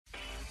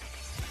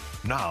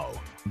Now,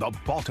 the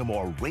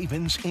Baltimore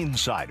Ravens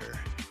Insider.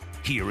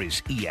 Here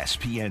is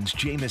ESPN's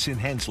Jamison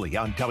Hensley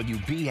on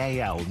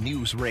WBAL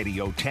News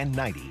Radio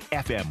 1090,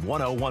 FM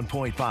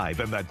 101.5,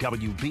 and the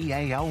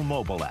WBAL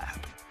mobile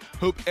app.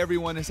 Hope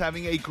everyone is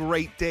having a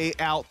great day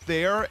out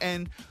there.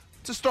 And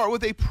to start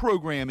with a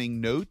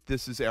programming note,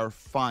 this is our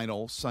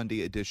final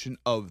Sunday edition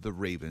of the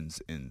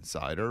Ravens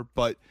Insider.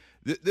 But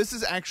this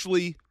is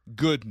actually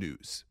good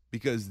news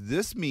because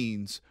this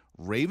means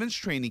Ravens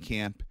training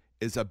camp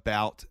is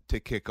about to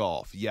kick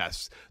off.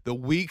 Yes, the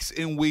weeks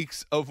and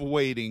weeks of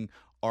waiting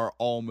are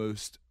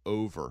almost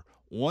over.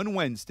 On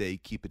Wednesday,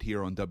 keep it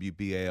here on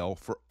WBAL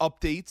for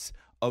updates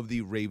of the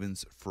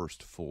Ravens'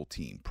 first full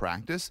team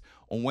practice.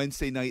 On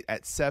Wednesday night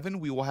at 7,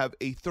 we will have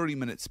a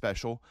 30-minute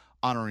special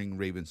honoring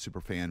Ravens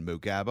superfan Mo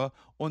Gaba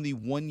on the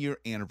one-year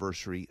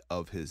anniversary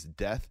of his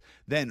death.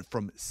 Then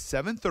from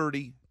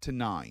 7:30 to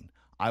 9,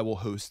 I will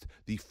host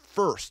the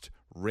first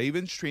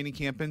Ravens Training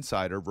Camp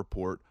Insider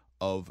report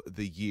of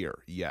the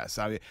year. Yes,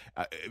 I'm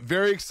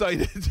very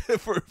excited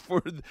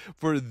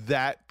for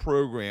that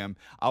program.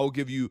 I will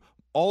give you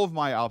all of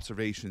my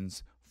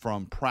observations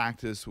from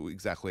practice.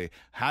 Exactly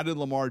how did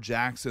Lamar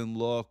Jackson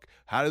look?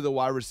 How did the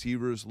wide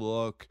receivers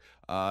look?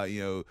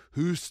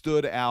 Who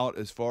stood out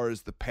as far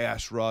as the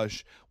pass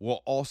rush?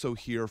 We'll also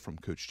hear from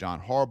Coach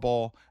John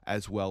Harbaugh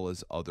as well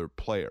as other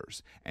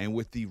players. And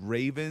with the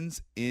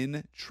Ravens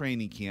in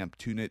training camp,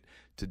 tune it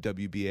to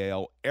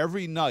WBAL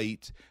every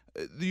night.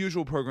 The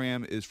usual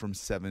program is from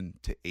 7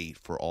 to 8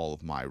 for all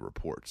of my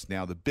reports.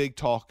 Now, the big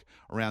talk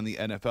around the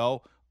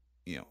NFL,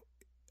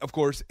 of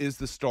course, is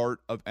the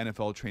start of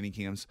NFL training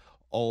camps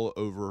all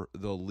over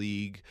the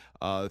league.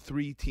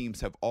 3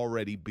 teams have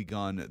already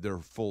begun their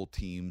full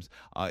teams.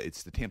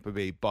 It's the Tampa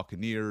Bay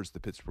Buccaneers, the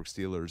Pittsburgh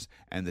Steelers,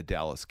 and the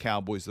Dallas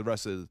Cowboys. The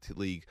rest of the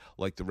league,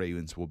 like the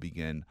Ravens, will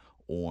begin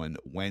on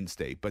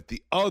Wednesday. But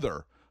the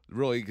other,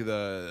 really,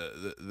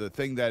 the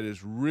thing that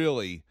is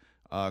really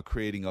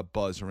creating a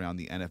buzz around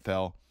the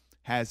NFL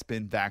has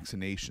been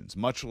vaccinations.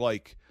 Much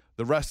like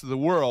the rest of the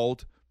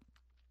world,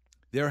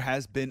 there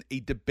has been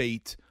a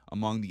debate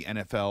among the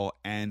NFL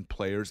and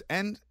players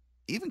and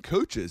even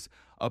coaches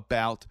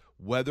about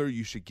whether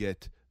you should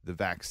get the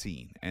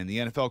vaccine. And the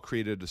NFL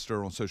created a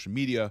stir on social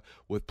media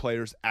with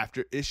players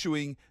after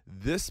issuing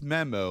this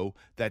memo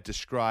that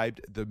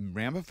described the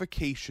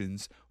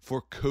ramifications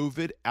for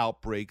COVID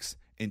outbreaks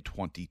in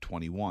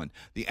 2021.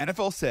 The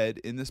NFL said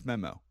in this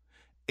memo,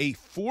 a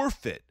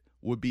forfeit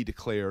would be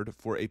declared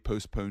for a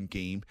postponed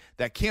game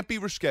that can't be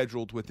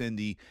rescheduled within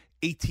the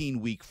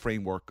 18-week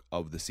framework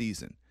of the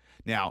season.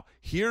 Now,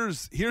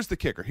 here's the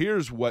kicker.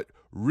 Here's what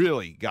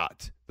really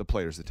got the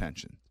players'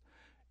 attention.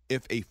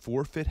 If a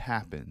forfeit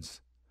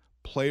happens,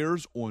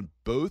 players on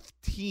both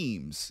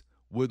teams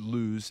would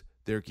lose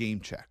their game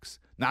checks.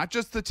 Not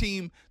just the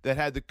team that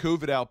had the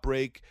COVID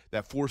outbreak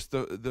that forced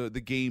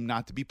the game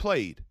not to be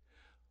played.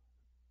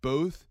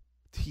 Both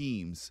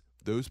teams,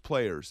 those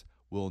players,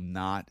 will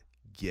not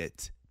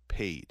get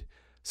paid.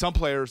 Some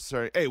players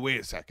say, hey, wait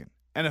a second.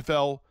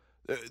 NFL,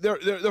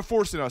 they're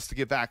forcing us to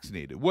get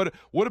vaccinated. What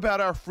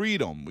about our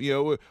freedom?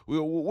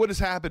 What is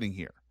happening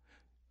here?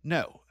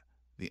 No,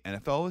 the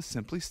NFL is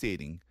simply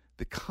stating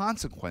the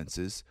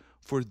consequences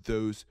for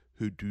those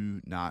who do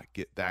not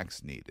get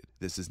vaccinated.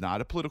 This is not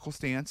a political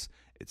stance.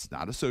 It's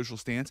not a social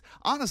stance.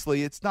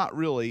 Honestly, it's not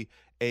really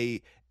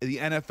the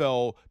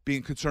NFL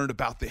being concerned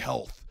about the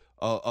health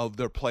of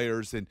their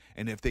players and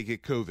if they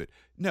get COVID.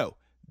 No,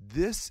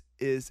 this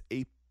is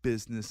a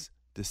business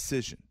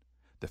decision.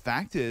 The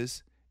fact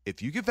is,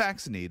 if you get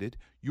vaccinated,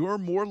 you're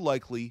more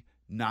likely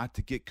not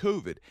to get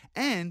COVID.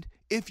 And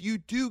if you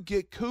do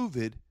get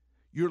COVID,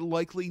 you're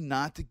likely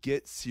not to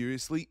get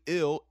seriously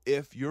ill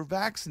if you're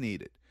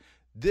vaccinated.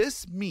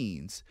 This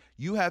means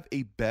you have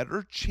a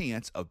better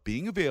chance of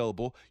being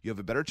available. You have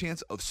a better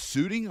chance of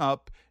suiting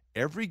up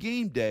every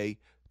game day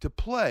to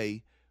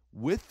play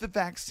with the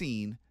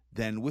vaccine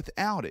than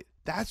without it.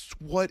 That's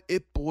what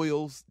it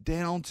boils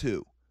down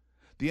to.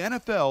 The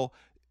NFL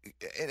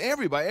and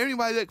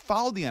everybody that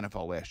followed the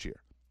NFL last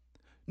year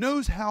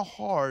knows how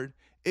hard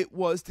it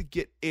was to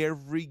get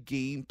every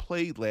game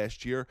played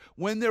last year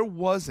when there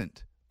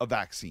wasn't a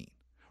vaccine.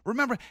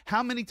 Remember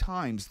how many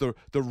times the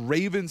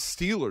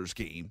Ravens-Steelers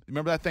game,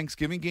 remember that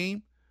Thanksgiving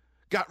game,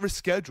 got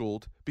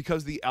rescheduled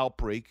because of the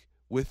outbreak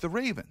with the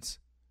Ravens.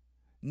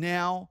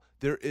 Now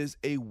there is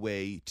a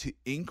way to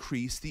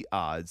increase the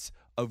odds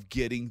of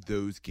getting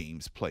those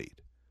games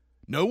played.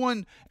 No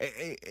one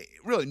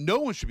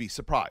should be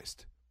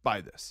surprised by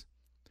this.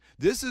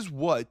 This is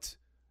what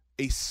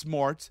a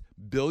smart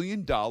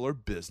billion-dollar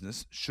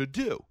business should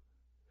do.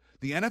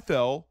 The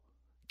NFL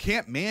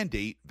can't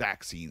mandate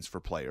vaccines for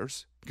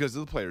players because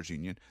of the players'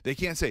 union. They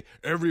can't say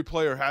every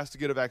player has to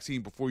get a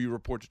vaccine before you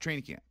report to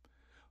training camp.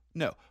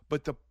 No,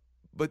 the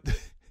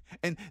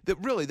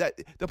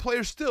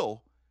players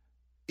still,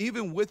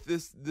 even with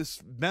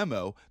this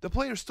memo, the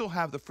players still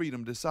have the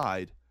freedom to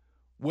decide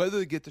whether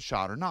to get the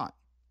shot or not.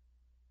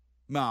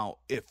 Now,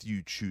 if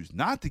you choose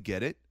not to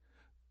get it,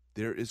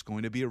 there is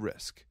going to be a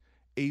risk,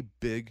 a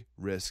big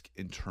risk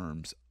in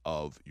terms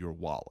of your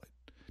wallet.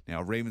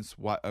 Now, Ravens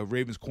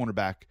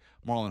cornerback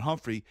Marlon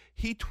Humphrey,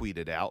 he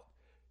tweeted out,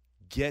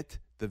 "Get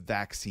the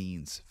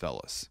vaccines,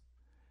 fellas."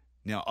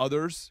 Now,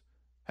 others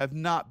have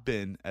not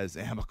been as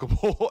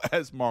amicable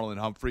as Marlon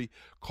Humphrey.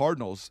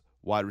 Cardinals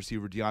wide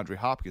receiver DeAndre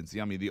Hopkins,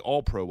 the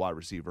all-pro wide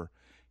receiver,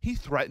 he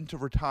threatened to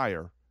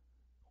retire.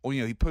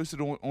 He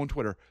posted on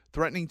Twitter,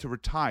 threatening to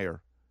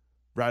retire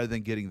rather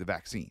than getting the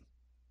vaccine.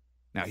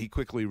 Now, he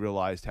quickly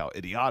realized how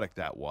idiotic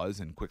that was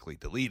and quickly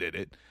deleted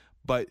it.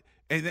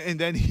 And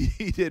then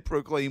he did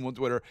proclaim on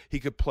Twitter he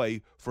could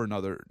play for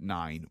another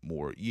 9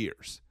 more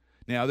years.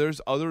 Now, there's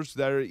others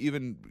that are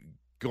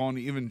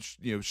gone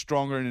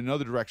stronger in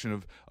another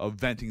direction of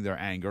venting their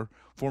anger.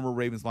 Former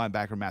Ravens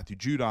linebacker Matthew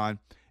Judon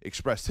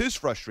expressed his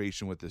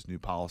frustration with this new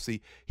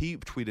policy. He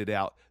tweeted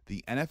out,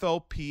 "The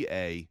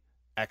NFLPA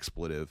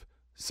expletive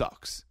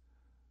sucks."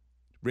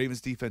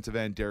 Ravens defensive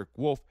end Derek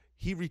Wolfe,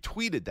 he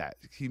retweeted that.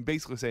 He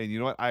basically saying, you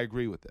know what, I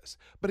agree with this.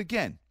 But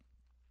again,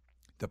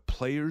 the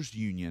players'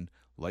 union,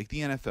 like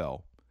the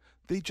NFL,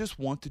 they just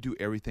want to do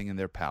everything in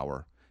their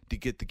power to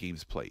get the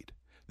games played.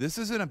 This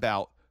isn't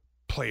about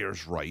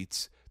players'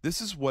 rights. This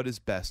is what is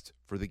best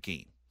for the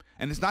game.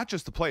 And it's not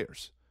just the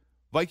players.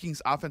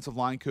 Vikings offensive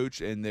line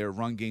coach and their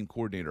run game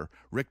coordinator,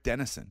 Rick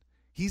Dennison,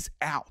 he's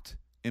out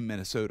in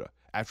Minnesota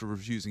after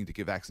refusing to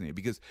get vaccinated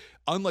because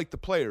unlike the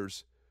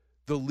players,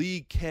 the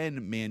league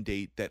can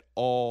mandate that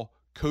all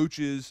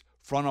coaches,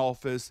 front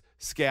office,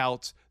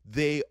 scouts,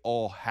 they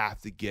all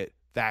have to get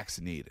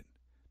vaccinated.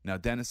 Now,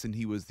 Dennison,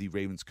 he was the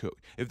Ravens coach.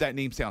 If that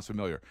name sounds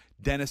familiar,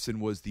 Dennison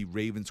was the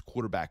Ravens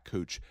quarterback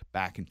coach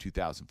back in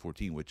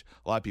 2014, which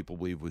a lot of people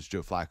believe was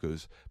Joe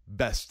Flacco's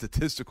best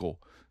statistical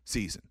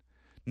season.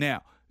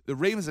 Now, the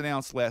Ravens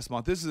announced last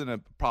month, this isn't a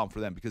problem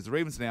for them because the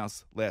Ravens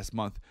announced last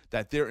month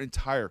that their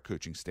entire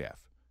coaching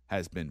staff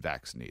has been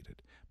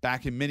vaccinated.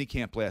 Back in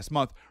minicamp last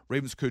month,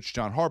 Ravens coach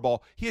John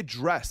Harbaugh, he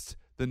addressed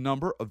the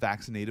number of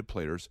vaccinated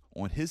players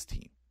on his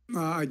team.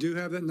 I do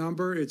have that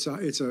number. It's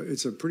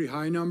a pretty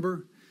high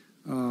number.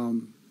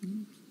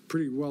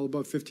 Pretty well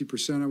above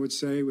 50%, I would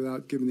say,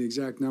 without giving the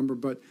exact number.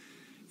 But,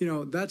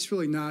 that's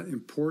really not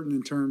important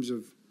in terms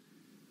of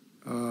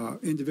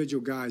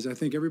individual guys. I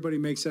think everybody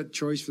makes that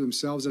choice for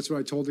themselves. That's what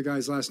I told the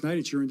guys last night.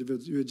 It's your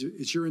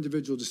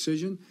individual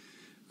decision.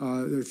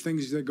 There are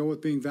things that go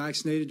with being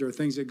vaccinated. There are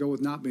things that go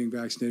with not being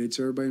vaccinated.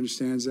 So everybody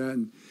understands that,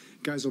 and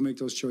guys will make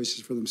those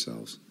choices for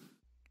themselves.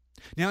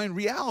 Now, in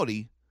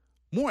reality,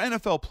 more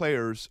NFL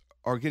players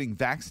are getting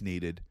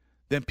vaccinated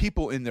than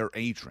people in their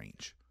age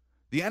range.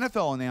 The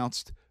NFL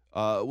announced,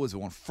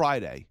 on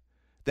Friday,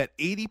 that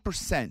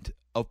 80%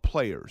 of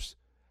players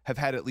have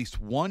had at least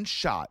one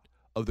shot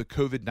of the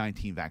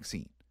COVID-19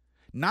 vaccine.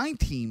 9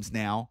 teams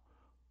now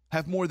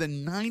have more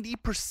than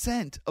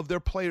 90% of their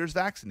players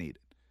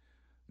vaccinated.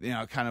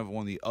 Kind of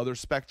on the other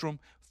spectrum,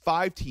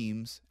 5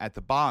 teams at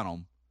the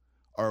bottom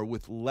are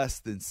with less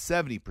than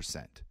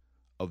 70%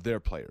 of their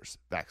players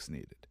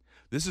vaccinated.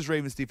 This is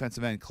Ravens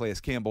defensive end Calais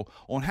Campbell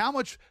on how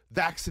much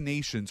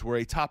vaccinations were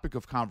a topic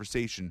of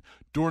conversation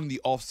during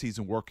the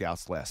offseason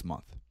workouts last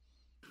month.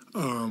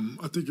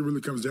 I think it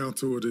really comes down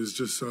to it is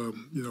just,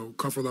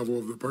 comfort level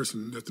of the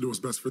person. They have to do what's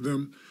best for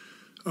them.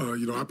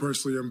 I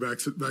personally am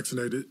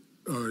vaccinated,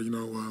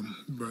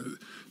 but,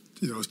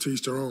 it's to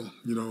each their own,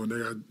 and they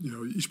got,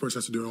 each person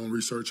has to do their own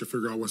research and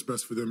figure out what's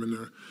best for them in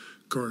their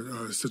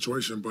current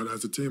situation. But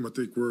as a team, I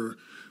think we're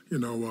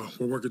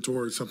working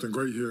towards something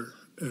great here.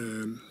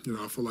 And,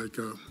 I feel like,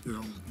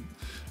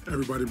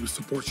 everybody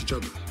supports each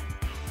other.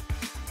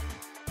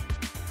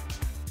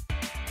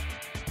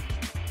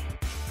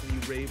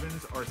 The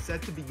Ravens are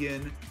set to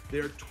begin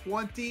their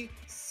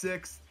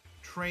 26th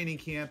training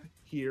camp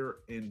here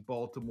in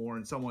Baltimore.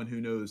 And someone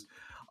who knows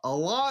a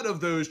lot of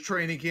those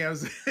training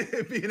camps,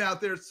 being out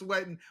there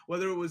sweating,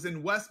 whether it was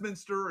in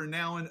Westminster or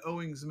now in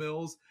Owings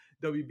Mills,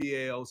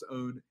 WBAL's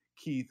own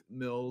Keith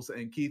Mills.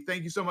 And Keith,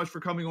 thank you so much for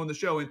coming on the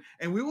show.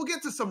 And we will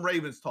get to some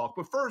Ravens talk.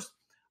 But first,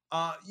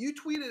 you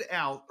tweeted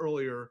out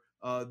earlier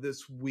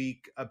this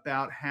week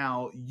about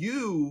how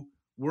you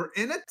were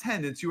in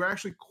attendance. You were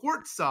actually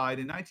courtside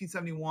in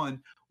 1971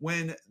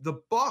 when the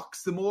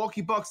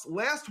Milwaukee Bucks,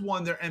 last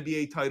won their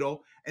NBA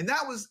title, and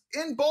that was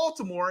in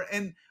Baltimore.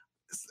 And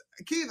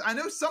Keith, I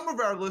know some of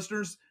our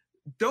listeners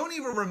don't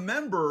even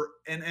remember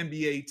an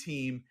NBA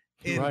team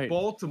in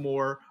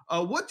Baltimore.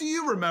 What do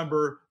you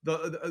remember?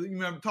 You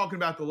remember talking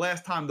about the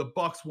last time the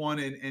Bucks won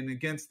and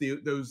against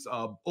those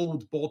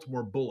old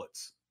Baltimore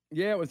Bullets?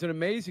 Yeah, it was an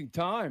amazing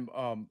time,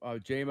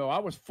 JMO. I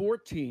was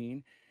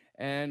 14,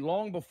 and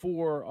long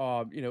before,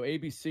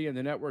 ABC and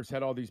the networks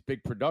had all these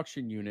big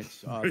production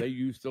units, they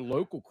used the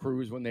local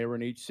crews when they were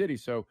in each city.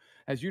 So,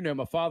 as you know,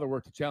 my father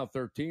worked at Channel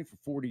 13 for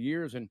 40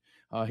 years, and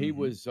he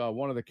was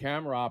one of the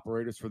camera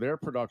operators for their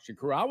production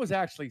crew. I was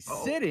actually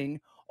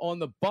sitting on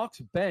the Bucks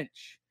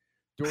bench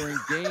during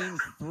Game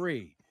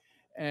 3.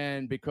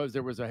 And because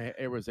there was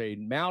a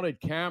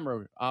mounted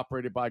camera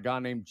operated by a guy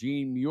named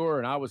Gene Muir,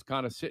 and I was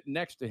kind of sitting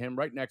next to him,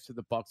 right next to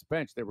the Bucks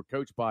bench. They were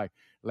coached by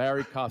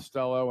Larry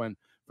Costello, and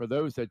for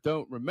those that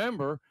don't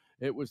remember,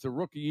 it was the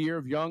rookie year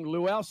of young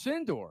Lou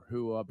Alcindor,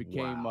 who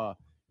became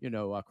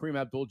Kareem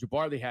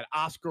Abdul-Jabbar. They had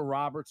Oscar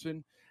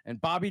Robertson and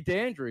Bobby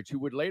Dandridge, who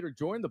would later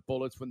join the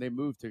Bullets when they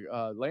moved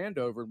to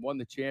Landover and won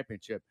the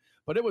championship.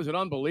 But it was an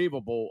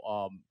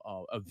unbelievable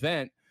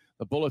event.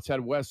 The Bullets had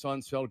Wes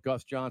Unseld,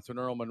 Gus Johnson,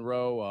 Earl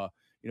Monroe,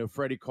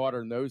 Freddie Carter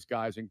and those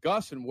guys. And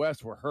Gus and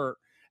Wes were hurt,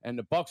 and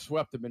the Bucks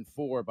swept them in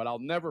 4. But I'll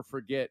never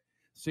forget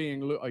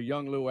seeing a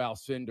young Lou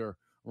Alcindor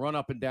run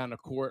up and down the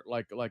court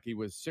like he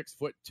was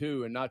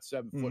 6'2" and not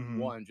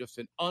 7'1", just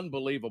an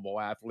unbelievable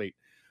athlete.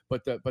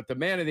 But the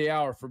man of the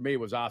hour for me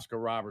was Oscar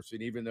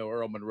Robertson, even though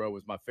Earl Monroe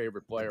was my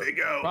favorite player,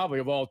 probably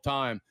of all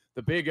time.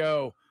 The Big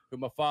O, who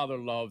my father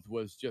loved,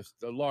 was just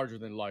larger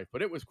than life.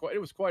 But it was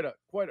quite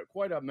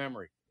a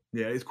memory.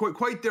 Yeah, it's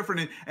quite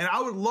different, and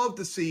I would love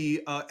to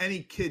see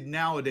any kid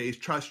nowadays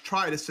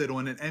try to sit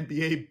on an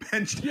NBA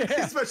bench,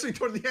 especially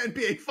toward the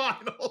NBA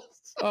Finals.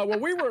 Well,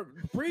 we were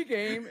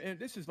pregame, and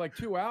this is like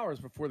 2 hours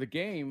before the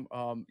game.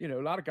 A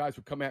lot of guys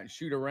would come out and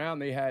shoot around.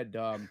 They had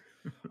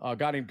a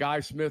guy named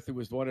Guy Smith, who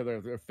was one of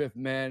their fifth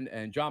men,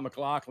 and John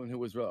McLaughlin, who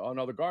was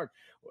another guard.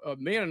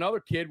 Me and another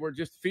kid were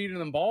just feeding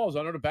them balls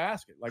under the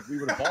basket, like we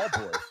were the ball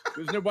boys.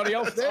 There's nobody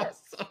else there.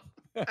 Awesome.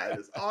 That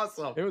is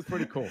awesome. It was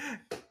pretty cool.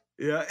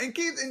 Yeah, and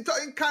Keith,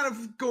 and kind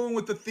of going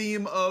with the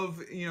theme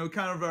of,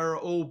 kind of our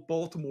old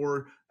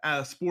Baltimore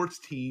sports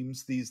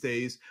teams these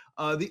days,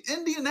 the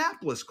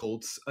Indianapolis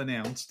Colts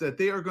announced that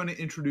they are going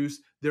to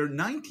introduce their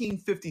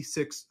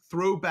 1956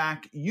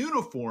 throwback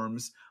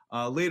uniforms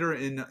later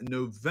in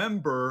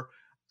November.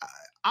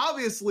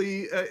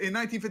 Obviously, in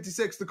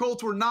 1956, the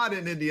Colts were not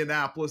in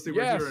Indianapolis; they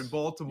were here in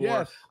Baltimore.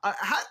 Yes.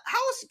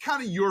 How is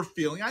kind of your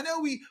feeling? I know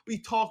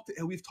we've talked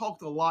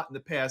a lot in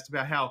the past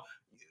about how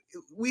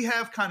we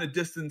have kind of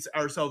distanced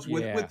ourselves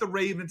with the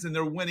Ravens and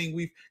they're winning.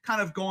 We've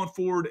kind of gone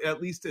forward,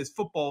 at least as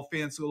football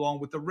fans, along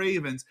with the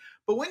Ravens.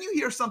 But when you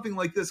hear something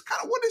like this,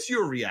 kind of what is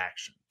your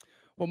reaction?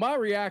 Well, my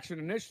reaction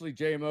initially,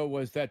 JMO,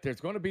 was that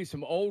there's going to be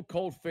some old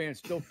Colt fans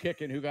still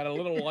kicking who got a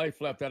little life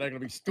left that are going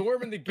to be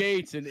storming the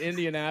gates in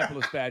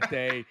Indianapolis that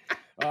day.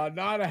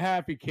 Not a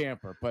happy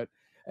camper, but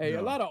a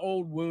lot of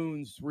old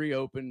wounds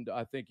reopened,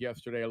 I think,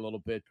 yesterday a little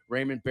bit.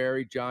 Raymond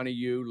Berry, Johnny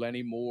Yu,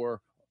 Lenny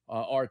Moore,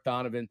 Art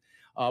Donovan.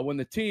 When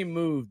the team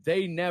moved,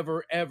 they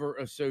never, ever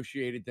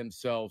associated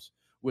themselves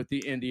with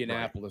the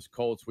Indianapolis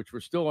Colts, which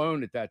were still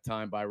owned at that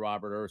time by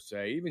Robert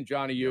Irsay. Even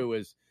Johnny Yu,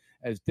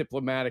 as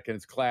diplomatic and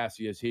as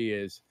classy as he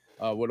is,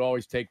 would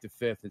always take the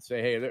fifth and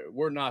say, "Hey,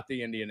 we're not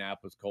the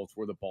Indianapolis Colts;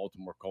 we're the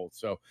Baltimore Colts."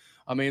 So,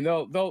 I mean,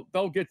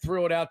 they'll get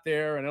through it out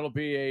there, and it'll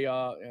be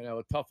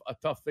a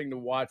tough thing to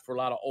watch for a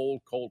lot of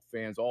old Colt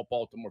fans, all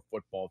Baltimore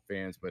football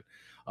fans. But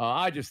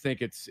I just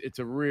think it's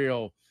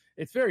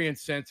very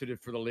insensitive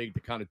for the league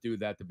to kind of do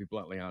that, to be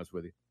bluntly honest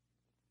with you.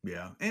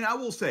 Yeah, and I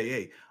will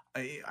say,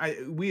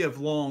 hey, we have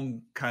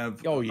long kind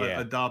of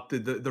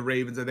adopted the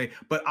Ravens, I think.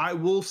 But I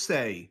will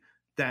say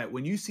that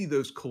when you see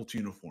those Colts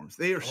uniforms,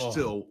 they are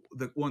still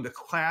one of the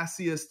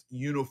classiest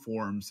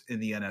uniforms in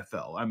the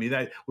NFL. I mean,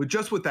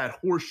 with that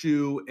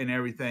horseshoe and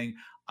everything,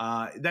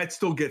 that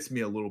still gets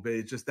me a little bit.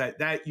 It's just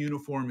that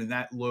uniform and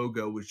that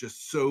logo was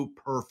just so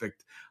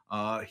perfect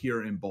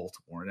here in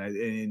Baltimore.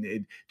 And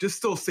it just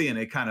still seeing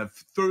it kind of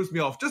throws me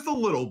off just a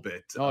little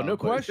bit. Oh, no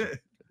question.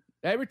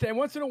 Every time,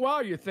 once in a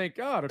while, you think,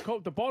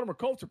 the Baltimore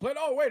Colts are playing.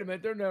 Oh, wait a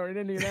minute, they're in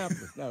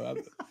Indianapolis. No,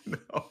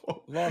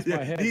 lost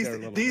my head there a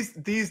little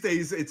bit. These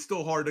days, it's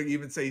still hard to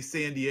even say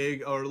San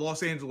Diego or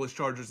Los Angeles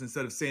Chargers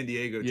instead of San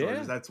Diego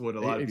Chargers. That's what a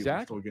lot of people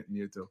are still getting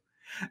used to.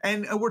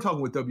 And we're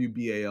talking with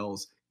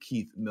WBAL's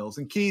Keith Mills.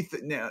 And Keith,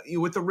 now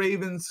with the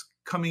Ravens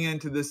coming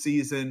into this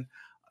season,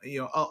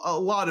 a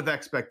lot of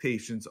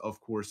expectations, of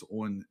course,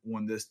 on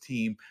this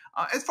team.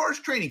 As far as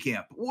training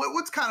camp,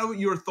 what's kind of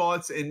your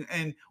thoughts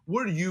and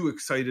what are you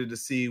excited to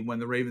see when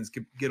the Ravens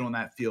get on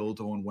that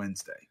field on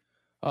Wednesday?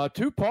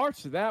 Two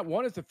parts to that.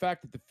 One is the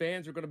fact that the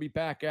fans are going to be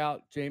back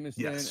out,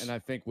 Jameson, and I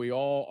think we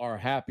all are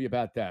happy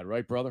about that,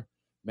 right, brother?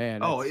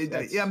 Man.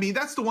 I mean,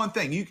 that's the one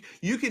thing.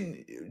 You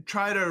can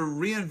try to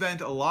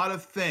reinvent a lot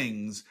of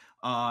things,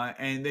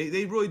 and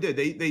they really did.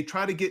 They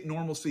try to get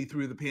normalcy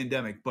through the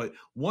pandemic, but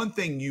one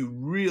thing you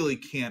really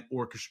can't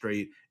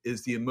orchestrate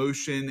is the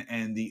emotion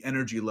and the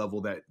energy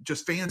level that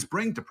just fans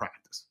bring to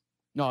practice.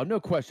 No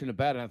question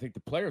about it. I think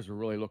the players are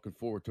really looking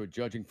forward to it,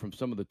 judging from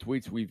some of the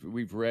tweets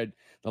we've read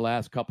the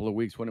last couple of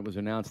weeks when it was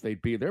announced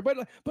they'd be there. But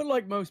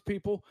like most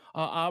people,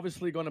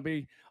 obviously going to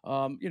be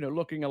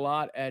looking a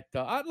lot at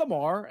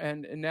Lamar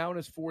and now in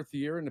his fourth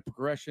year and the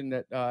progression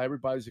that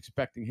everybody's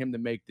expecting him to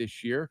make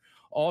this year.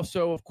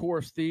 Also, of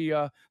course,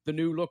 the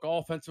new look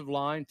offensive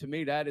line. To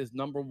me, that is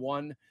number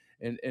one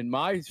in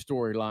my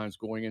storylines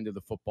going into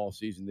the football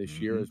season this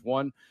year is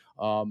one.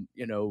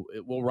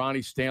 Will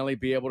Ronnie Stanley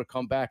be able to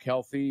come back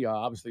healthy?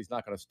 Obviously, he's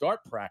not going to start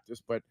practice,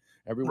 but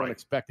everyone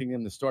expecting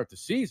him to start the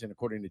season,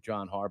 according to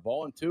John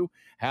Harbaugh. And two,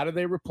 how do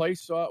they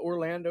replace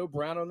Orlando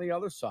Brown on the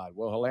other side?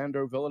 Will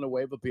Orlando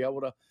Villanueva be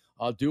able to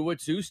do what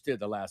Zeus did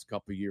the last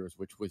couple of years,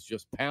 which was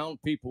just pound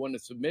people into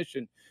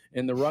submission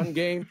in the run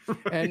game?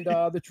 And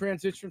the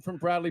transition from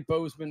Bradley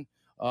Bozeman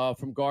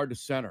from guard to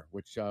center,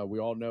 which we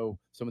all know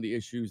some of the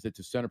issues that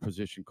the center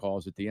position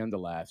caused at the end of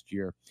last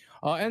year.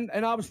 And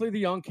obviously the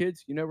young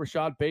kids,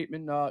 Rashad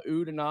Bateman, Oud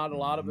and Nod, a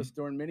lot of us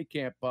during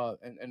minicamp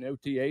and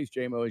OTAs,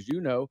 JMO, as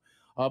you know.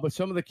 But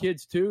some of the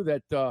kids, too,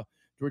 that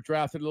were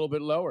drafted a little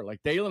bit lower, like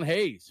Dalen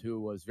Hayes, who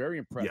was very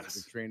impressive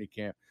in training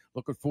camp.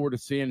 Looking forward to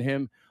seeing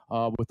him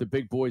with the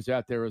big boys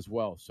out there as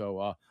well.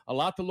 So a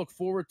lot to look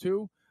forward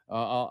to.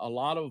 A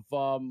lot of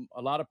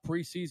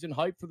preseason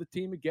hype for the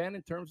team again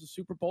in terms of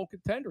Super Bowl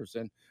contenders,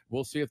 and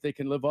we'll see if they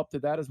can live up to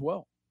that as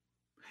well.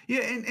 Yeah,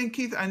 and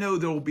Keith, I know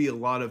there will be a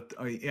lot of,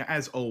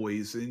 as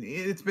always, and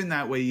it's been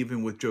that way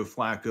even with Joe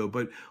Flacco,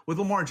 but with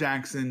Lamar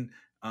Jackson,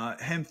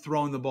 him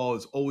throwing the ball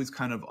is always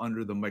kind of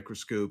under the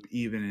microscope,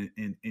 even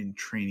in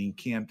training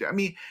camp. I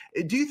mean,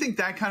 do you think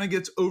that kind of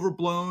gets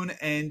overblown?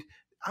 And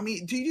I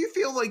mean, do you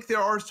feel like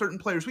there are certain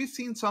players? We've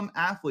seen some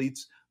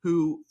athletes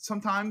who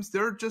sometimes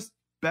they're just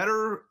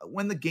better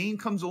when the game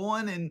comes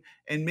on,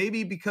 and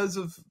maybe because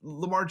of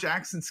Lamar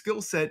Jackson's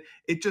skill set,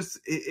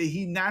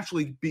 he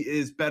naturally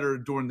is better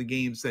during the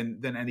games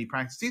than any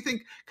practice. Do you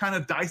think kind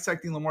of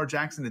dissecting Lamar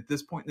Jackson at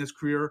this point in his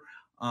career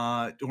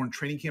during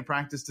training camp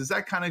practice, does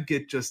that kind of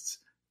get just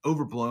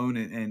overblown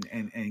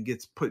and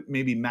gets put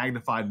maybe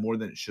magnified more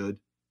than it should?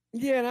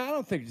 Yeah, and I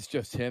don't think it's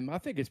just him. I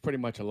think it's pretty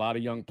much a lot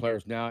of young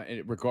players now,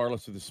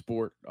 regardless of the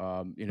sport.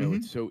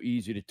 It's so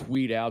easy to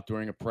tweet out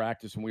during a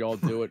practice, and we all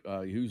do it,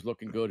 who's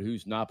looking good,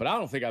 who's not. But I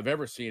don't think I've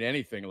ever seen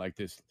anything like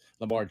this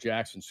Lamar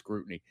Jackson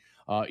scrutiny,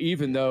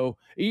 even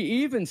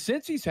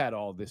since he's had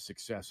all this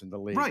success in the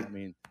league. Right. I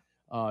mean,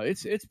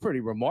 it's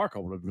pretty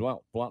remarkable, to be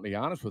bluntly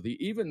honest with you.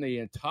 Even the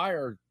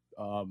entire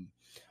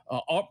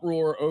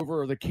uproar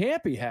over the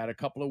camp he had a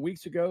couple of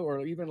weeks ago,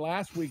 or even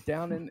last week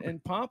down in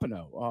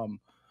Pompano.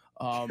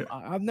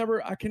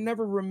 I can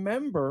never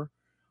remember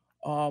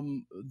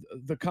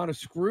the kind of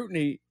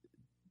scrutiny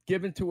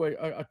given to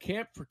a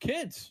camp for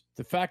kids.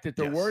 The fact that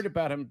they're worried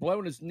about him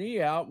blowing his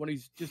knee out when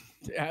he's just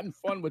having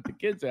fun with the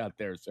kids out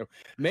there. So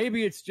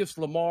maybe it's just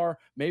Lamar.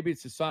 Maybe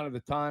it's a sign of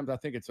the times. I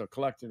think it's a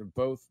collection of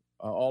both,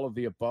 all of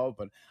the above.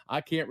 But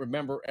I can't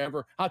remember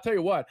ever. I'll tell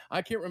you what,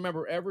 I can't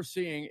remember ever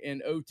seeing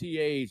in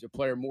OTAs a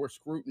player more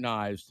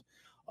scrutinized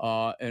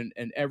and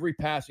every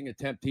passing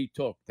attempt he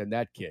took than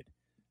that kid.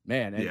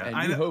 Man,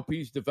 and you hope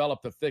he's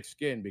developed a thick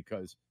skin,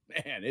 because,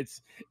 man,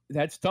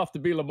 that's tough to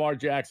be Lamar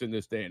Jackson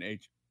this day and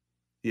age.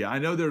 Yeah, I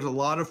know there's a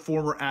lot of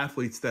former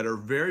athletes that are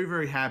very,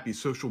 very happy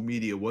social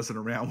media wasn't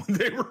around when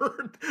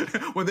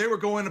they were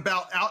going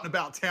out and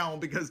about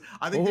town, because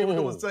I think they were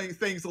doing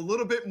things a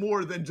little bit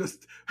more than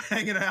just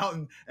hanging out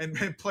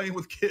and playing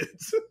with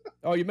kids.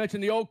 Oh, you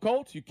mentioned the old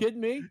Colts? You kidding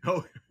me?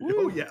 Oh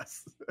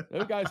yes.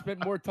 Those guys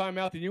spent more time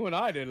out than you and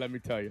I did, let me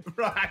tell you.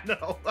 Right, I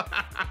know.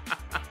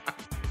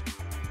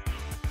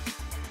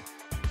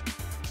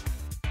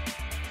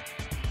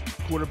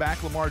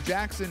 Quarterback Lamar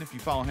Jackson, if you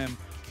follow him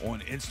on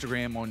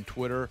Instagram, on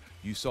Twitter,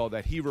 you saw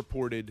that he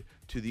reported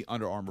to the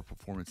Under Armour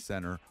Performance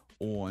Center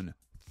on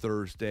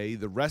Thursday.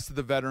 The rest of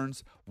the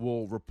veterans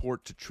will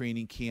report to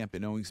training camp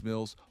in Owings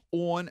Mills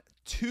on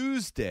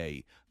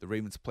Tuesday. The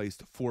Ravens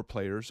placed 4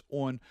 players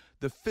on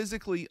the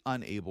physically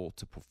unable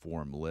to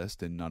perform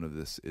list, and none of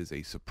this is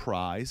a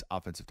surprise.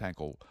 Offensive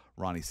tackle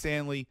Ronnie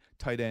Stanley,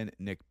 tight end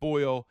Nick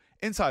Boyle,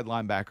 inside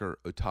linebacker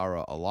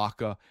Otara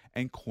Alaka,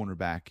 and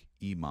cornerback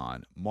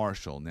Iman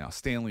Marshall. Now,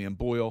 Stanley and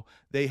Boyle,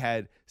 they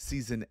had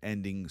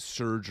season-ending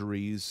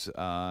surgeries,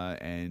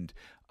 and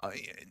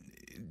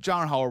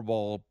John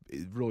Harbaugh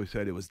really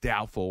said it was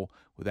doubtful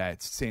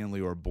that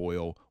Stanley or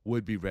Boyle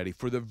would be ready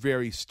for the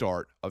very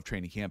start of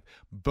training camp.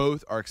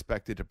 Both are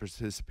expected to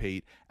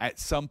participate at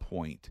some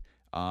point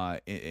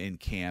in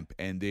camp,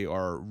 and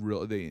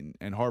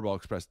and Harbaugh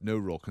expressed no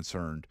real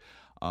concern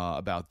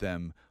about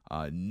them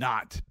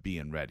not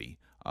being ready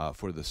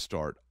for the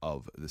start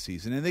of the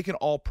season. And they can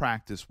all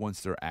practice once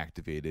they're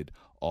activated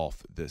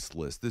off this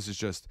list. This is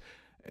just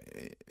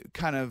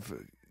kind of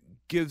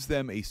gives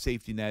them a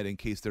safety net in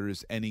case there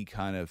is any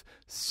kind of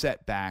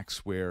setbacks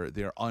where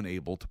they're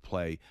unable to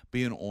play.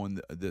 Being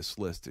on this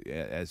list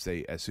as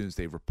soon as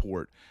they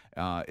report,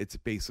 it's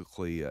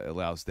basically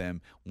allows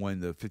them,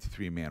 when the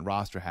 53-man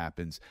roster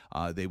happens,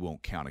 they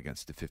won't count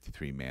against the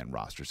 53-man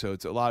roster. So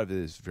a lot of it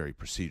is very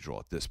procedural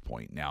at this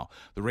point. Now,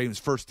 the Ravens'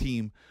 first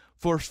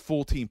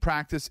full team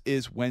practice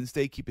is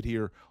Wednesday. Keep it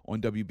here on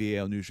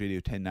WBAL News Radio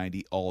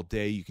 1090 all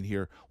day. You can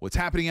hear what's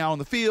happening out on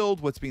the field,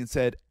 what's being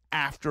said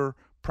after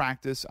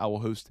practice. I will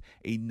host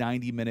a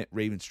 90-minute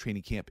Ravens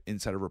training camp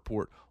insider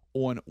report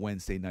on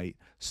Wednesday night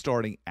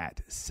starting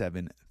at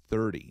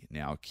 7:30.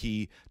 Now,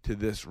 key to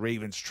this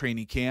Ravens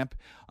training camp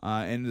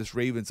and this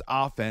Ravens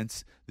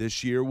offense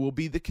this year will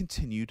be the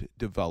continued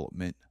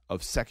development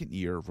of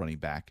second-year running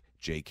back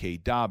J.K.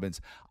 Dobbins.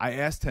 I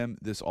asked him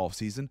this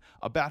offseason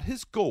about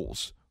his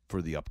goals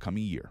for the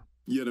upcoming year.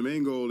 Yeah, the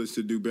main goal is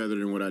to do better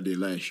than what I did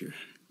last year.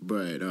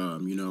 But,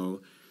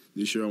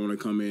 this year I want to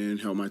come in,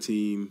 help my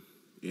team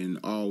in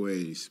all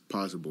ways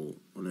possible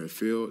on that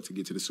field to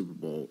get to the Super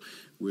Bowl,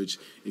 which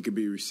it could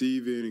be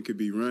receiving, it could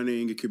be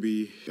running, it could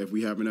be, if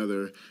we have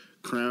another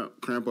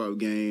cramp up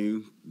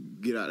game,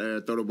 get out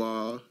there, throw the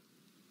ball,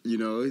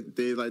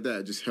 things like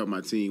that just help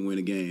my team win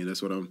a game.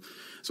 That's what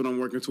I'm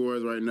working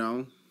towards right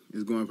now.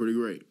 It's going pretty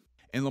great.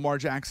 In Lamar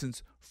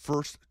Jackson's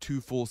first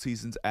 2 full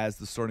seasons as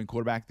the starting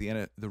quarterback,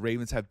 the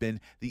Ravens have been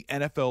the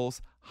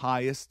NFL's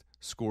highest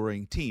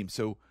scoring team.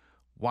 So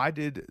why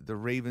did the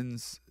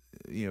Ravens,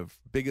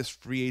 biggest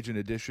free agent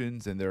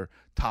additions and their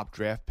top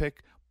draft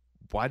pick,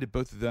 why did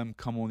both of them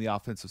come on the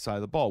offensive side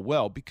of the ball?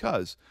 Well,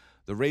 because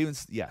the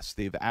Ravens, yes,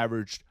 they've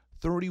averaged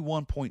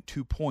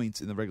 31.2 points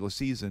in the regular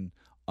season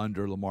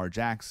under Lamar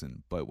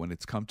Jackson. But when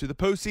it's come to the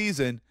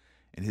postseason,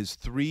 in his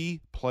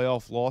 3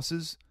 playoff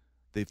losses,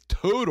 they've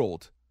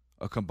totaled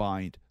a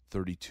combined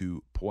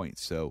 32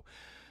 points. So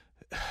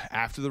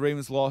after the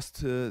Ravens lost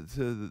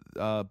to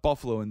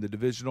Buffalo in the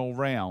divisional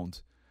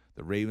round,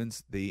 the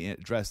Ravens, they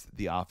addressed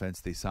the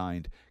offense. They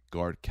signed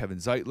guard Kevin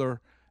Zeitler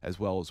as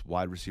well as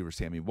wide receiver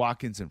Sammy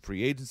Watkins in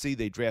free agency.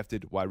 They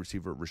drafted wide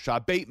receiver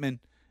Rashad Bateman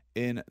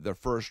in the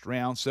first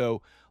round.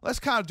 So let's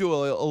kind of do a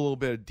little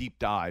bit of deep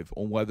dive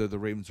on whether the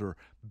Ravens are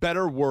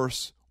better,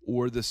 worse,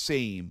 or the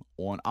same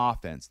on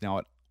offense.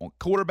 Now, on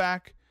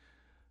quarterback,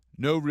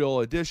 no real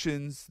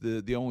additions.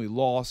 The only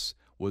loss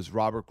was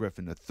Robert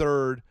Griffin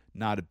III.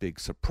 Not a big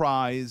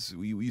surprise.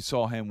 We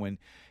saw him when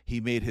he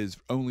made his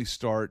only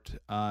start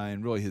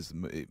and really his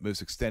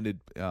most extended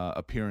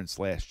appearance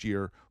last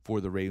year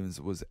for the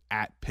Ravens was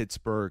at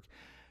Pittsburgh.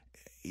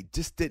 He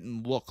just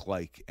didn't look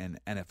like an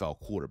NFL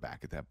quarterback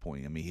at that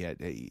point. I mean,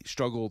 he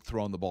struggled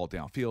throwing the ball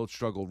downfield,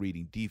 struggled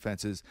reading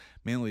defenses,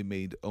 mainly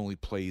made only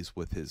plays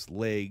with his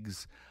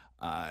legs.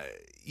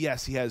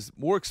 Yes, he has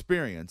more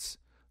experience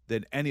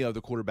than any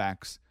other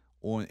quarterbacks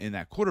in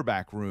that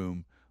quarterback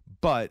room.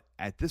 But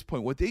at this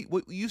point, what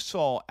you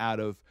saw out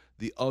of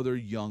the other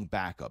young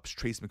backups,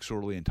 Trace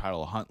McSorley and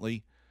Tyler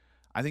Huntley,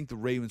 I think the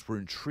Ravens were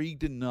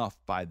intrigued enough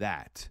by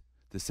that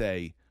to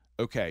say,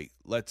 okay,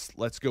 let's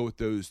go with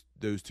those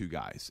 2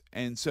 guys.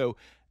 And so,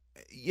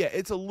 yeah,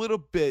 it's a little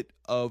bit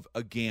of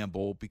a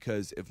gamble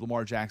because if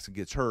Lamar Jackson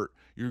gets hurt,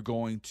 you're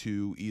going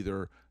to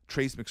either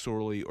Trace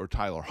McSorley or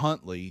Tyler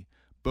Huntley.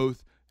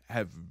 Both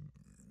have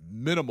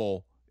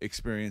minimal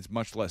experience,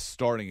 much less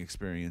starting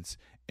experience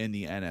in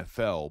the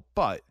NFL.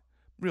 But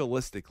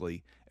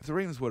realistically, if the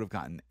Ravens would have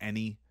gotten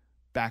any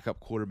backup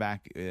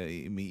quarterback,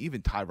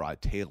 even Tyrod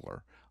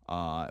Taylor,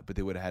 but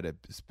they would have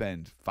had to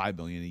spend $5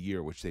 million a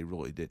year, which they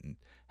really didn't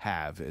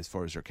have as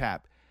far as their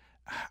cap.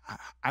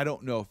 I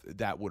don't know if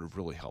that would have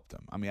really helped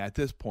them. I mean, at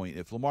this point,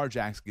 if Lamar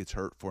Jackson gets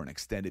hurt for an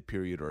extended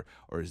period or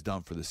is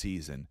done for the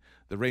season,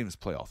 the Ravens'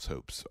 playoffs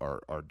hopes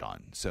are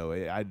done. So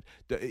I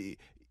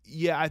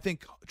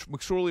think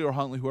McSorley or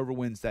Huntley, whoever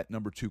wins that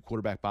number 2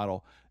 quarterback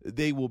battle,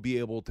 they will be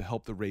able to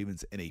help the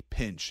Ravens in a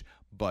pinch.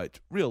 But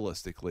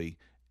realistically,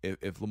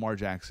 if Lamar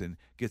Jackson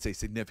gets a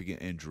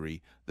significant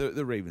injury,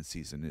 the Ravens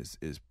season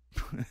is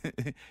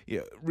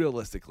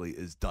realistically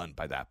is done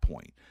by that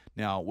point.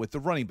 Now, with the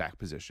running back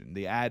position,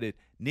 they added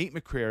Nate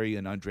McCrary,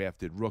 an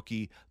undrafted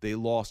rookie. They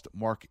lost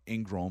Mark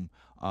Ingram.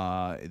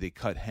 They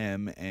cut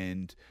him.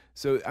 And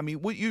so, I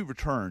mean, what you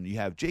return, you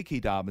have J.K.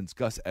 Dobbins,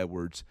 Gus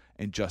Edwards,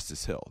 and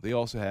Justice Hill. They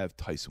also have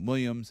Tyson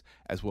Williams,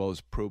 as well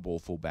as Pro Bowl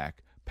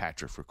fullback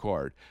Patrick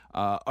Ricard.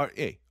 Are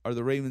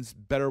the Ravens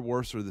better,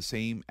 worse, or the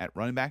same at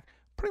running back?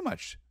 Pretty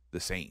much the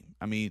same.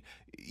 I mean,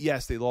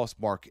 yes, they lost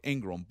Mark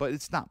Ingram, but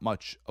it's not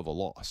much of a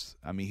loss.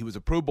 I mean, he was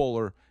a Pro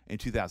Bowler in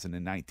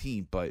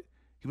 2019, but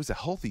he was a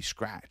healthy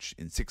scratch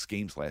in 6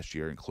 games last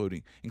year,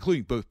 including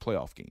both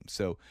playoff games.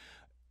 So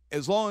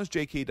as long as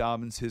J.K.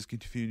 Dobbins, his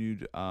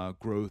continued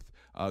growth,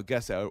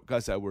 Gus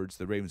Edwards,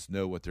 the Ravens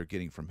know what they're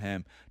getting from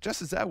him.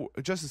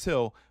 Justice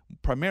Hill,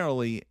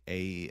 primarily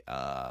a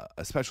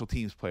special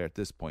teams player at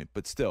this point,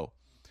 but still,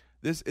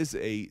 this is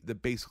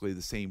basically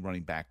the same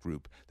running back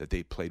group that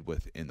they played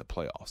with in the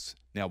playoffs.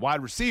 Now,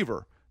 wide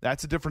receiver,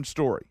 that's a different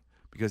story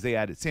because they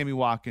added Sammy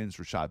Watkins,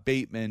 Rashad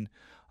Bateman,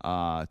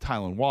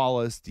 Tylan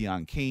Wallace,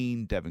 Deion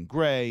Kane, Devin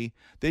Gray.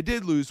 They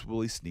did lose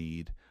Willie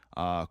Snead.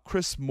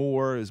 Chris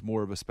Moore is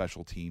more of a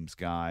special teams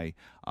guy.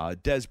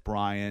 Des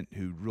Bryant,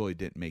 who really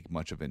didn't make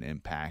much of an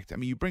impact. I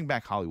mean, you bring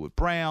back Hollywood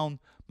Brown,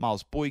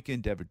 Miles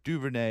Boykin, Devin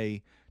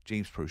Duvernay,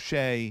 James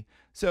Prochet.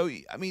 So,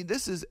 I mean,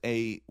 this is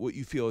what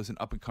you feel is an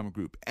up-and-coming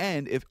group.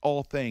 And if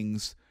all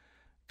things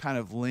kind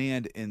of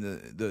land in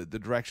the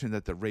direction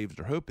that the Ravens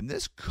are hoping,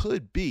 this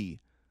could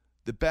be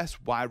the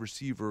best wide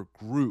receiver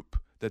group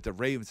that the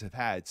Ravens have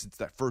had since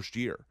that first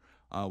year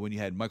when you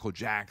had Michael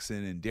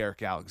Jackson and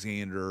Derek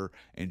Alexander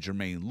and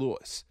Jermaine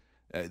Lewis.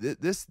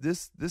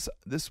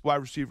 This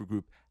wide receiver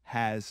group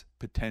has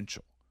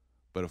potential.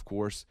 But, of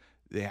course,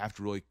 they have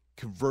to really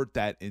convert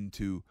that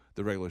into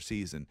the regular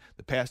season.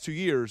 The past 2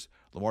 years,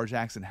 Lamar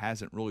Jackson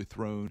hasn't really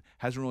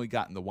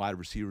gotten the wide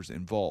receivers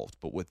involved.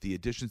 But with the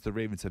additions the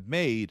Ravens have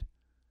made,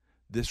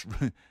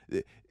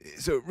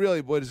 so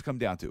really what does it come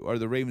down to? Are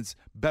the Ravens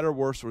better,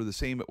 worse, or the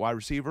same at wide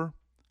receiver?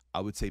 I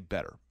would say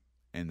better.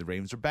 And the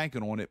Ravens are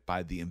banking on it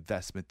by the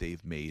investment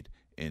they've made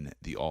in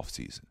the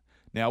offseason.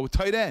 Now with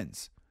tight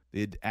ends,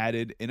 they had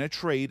added in a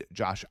trade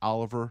Josh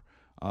Oliver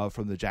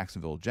from the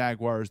Jacksonville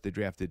Jaguars. They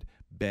drafted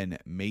Ben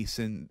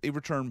Mason. They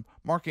returned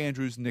Mark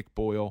Andrews, Nick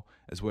Boyle,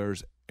 as well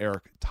as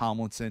Eric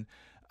Tomlinson.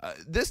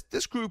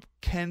 this group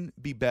can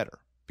be better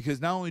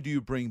because not only do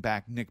you bring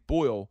back Nick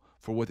Boyle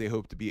for what they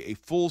hope to be a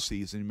full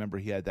season. Remember,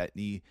 he had that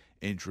knee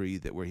injury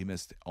where he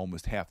missed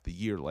almost half the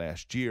year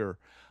last year.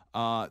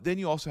 Then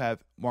you also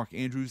have Mark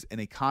Andrews in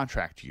a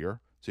contract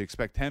year, so you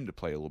expect him to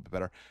play a little bit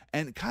better.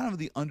 And kind of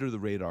the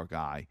under-the-radar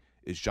guy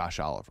is Josh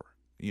Oliver.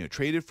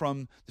 Traded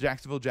from the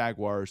Jacksonville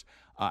Jaguars,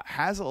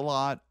 has a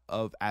lot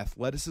of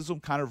athleticism,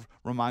 kind of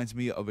reminds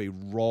me of a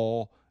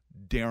raw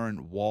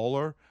Darren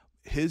Waller.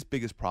 His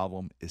biggest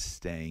problem is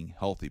staying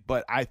healthy.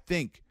 But I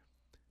think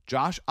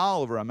Josh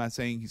Oliver, I'm not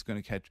saying he's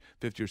going to catch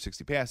 50 or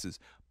 60 passes,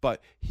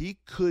 but he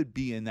could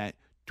be in that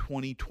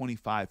 20,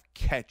 25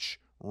 catch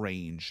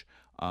range,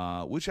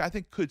 which I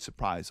think could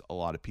surprise a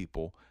lot of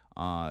people.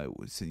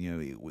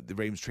 The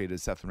Ravens traded a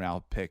Seth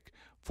Rowell pick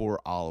for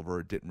Oliver.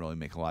 It didn't really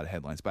make a lot of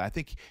headlines, but I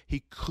think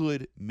he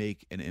could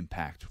make an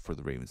impact for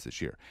the Ravens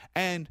this year.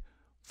 And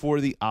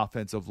for the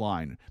offensive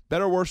line,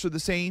 better, worse, or the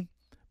same?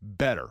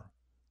 Better.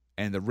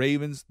 And the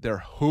Ravens, they're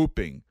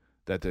hoping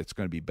that it's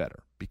going to be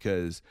better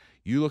because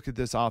you look at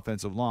this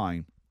offensive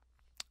line,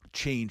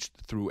 changed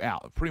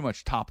throughout, pretty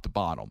much top to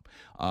bottom.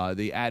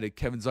 They added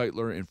Kevin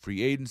Zeitler in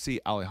free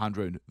agency,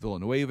 Alejandro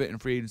Villanueva in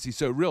free agency.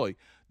 So really,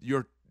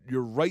 your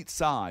right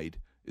side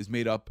is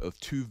made up of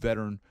two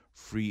veteran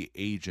free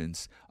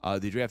agents.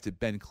 They drafted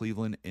Ben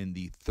Cleveland in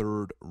the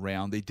 3rd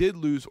round. They did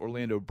lose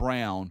Orlando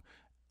Brown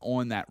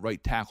on that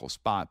right tackle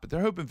spot, but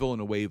they're hoping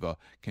Villanueva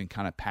can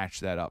kind of patch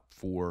that up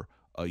for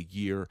a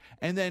year.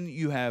 And then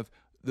you have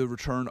the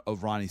return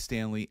of Ronnie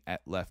Stanley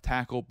at left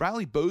tackle.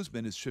 Bradley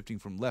Bozeman is shifting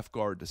from left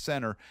guard to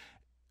center.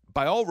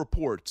 By all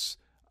reports,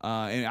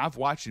 and I've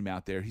watched him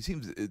out there, he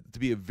seems to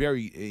be a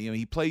very,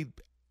 he played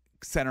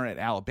center at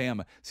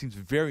Alabama, seems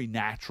very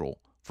natural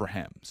for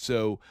him.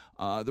 So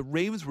the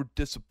Ravens were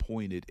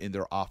disappointed in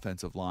their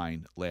offensive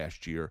line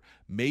last year,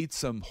 made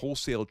some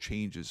wholesale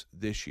changes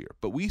this year.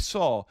 But we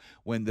saw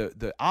when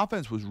the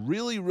offense was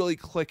really, really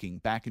clicking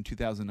back in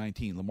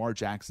 2019, Lamar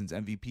Jackson's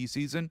MVP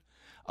season,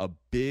 a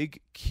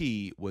big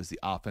key was the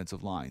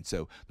offensive line.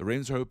 So the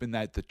Ravens are hoping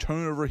that the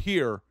turnover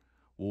here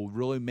will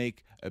really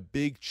make a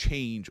big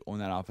change on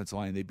that offensive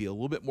line. They'd be a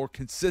little bit more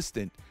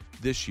consistent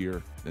this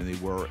year than they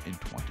were in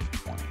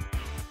 2020.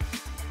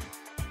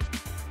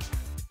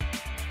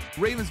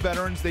 Ravens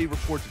veterans, they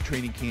report to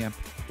training camp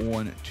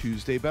on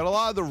Tuesday, but a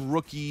lot of the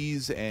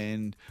rookies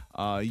and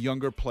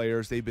younger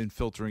players, they've been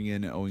filtering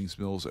in Owings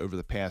Mills over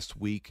the past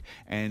week.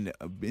 And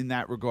in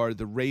that regard,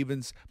 the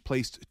Ravens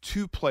placed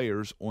 2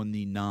 players on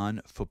the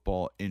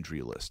non-football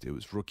injury list. It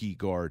was rookie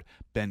guard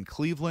Ben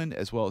Cleveland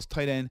as well as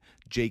tight end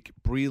Jake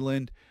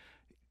Breland.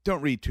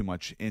 Don't read too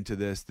much into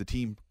this. The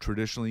team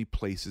traditionally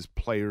places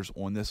players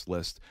on this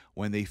list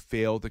when they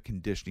fail the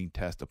conditioning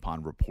test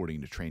upon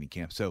reporting to training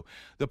camp. So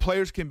the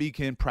players can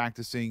begin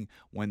practicing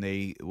when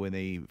they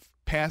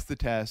pass the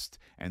test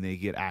and they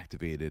get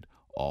activated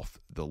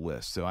off the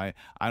list. So I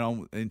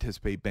don't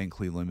anticipate Ben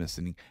Cleveland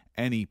missing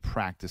any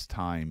practice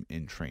time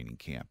in training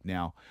camp.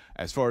 Now,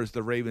 as far as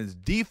the Ravens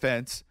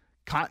defense,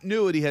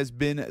 continuity has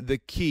been the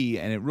key,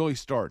 and it really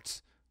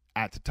starts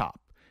at the top.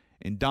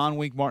 In Don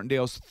Wink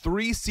Martindale's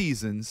 3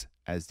 seasons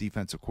as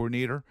defensive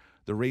coordinator,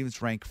 the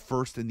Ravens rank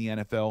first in the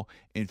NFL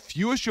in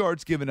fewest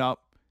yards given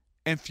up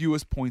and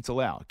fewest points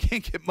allowed.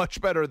 Can't get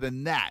much better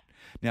than that.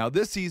 Now,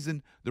 this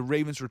season, the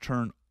Ravens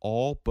return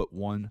all but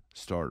one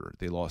starter.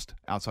 They lost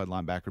outside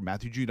linebacker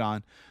Matthew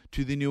Judon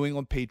to the New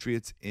England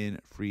Patriots in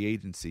free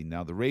agency.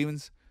 Now, the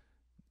Ravens,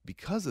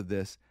 because of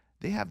this,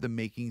 they have the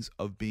makings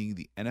of being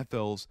the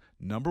NFL's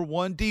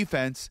 #1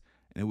 defense,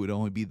 and it would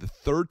only be the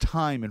 3rd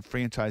time in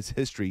franchise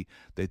history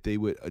that they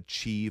would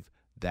achieve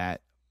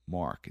that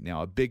mark.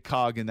 Now, a big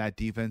cog in that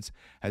defense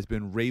has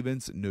been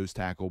Ravens nose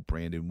tackle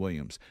Brandon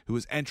Williams, who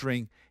is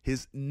entering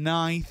his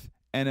 9th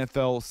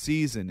NFL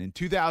season. In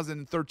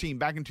 2013,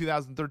 back in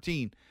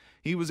 2013,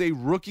 he was a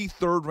rookie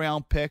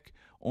 3rd-round pick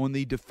on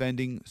the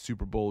defending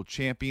Super Bowl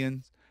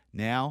champions.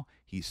 Now,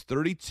 he's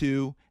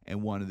 32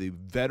 and one of the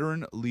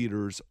veteran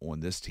leaders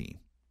on this team.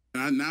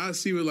 Now I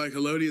see what like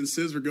Haloti and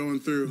Sis were going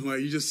through.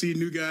 Like you just see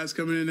new guys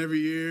coming in every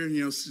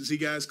year. See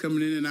guys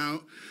coming in and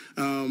out.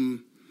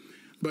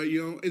 But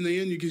in the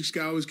end, you just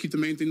gotta always keep the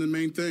main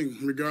thing.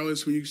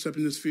 Regardless, when you step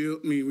in this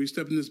field, when you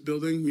step in this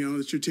building,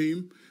 it's your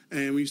team.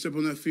 And when you step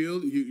on that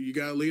field, you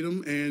gotta lead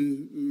them,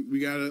 and we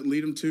gotta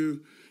lead them to,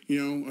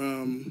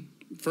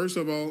 first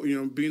of all,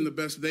 being the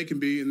best they can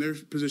be in their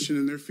position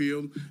in their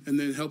field, and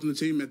then helping the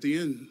team at the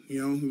end,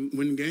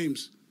 winning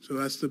games. So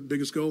that's the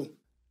biggest goal.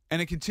 And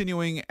in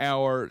continuing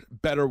our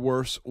better,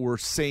 worse, or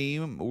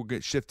same, we'll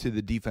shift to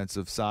the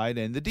defensive side.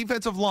 And the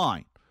defensive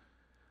line,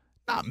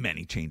 not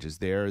many changes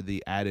there.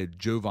 They added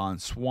Jovan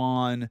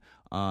Swan.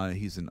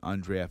 He's an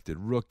undrafted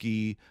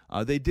rookie.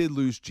 They did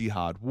lose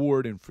Jihad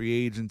Ward in free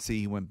agency.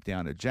 He went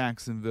down to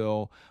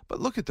Jacksonville. But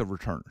look at the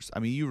returners. I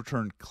mean, you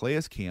returned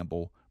Calais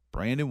Campbell,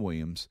 Brandon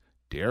Williams,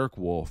 Derek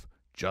Wolfe,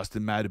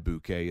 Justin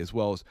Matabuke, as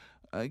well as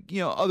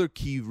other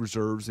key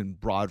reserves in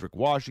Broderick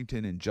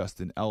Washington and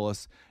Justin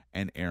Ellis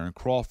and Aaron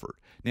Crawford.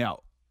 Now,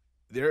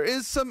 there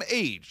is some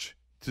age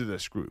to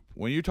this group.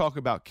 When you talk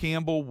about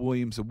Campbell,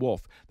 Williams, and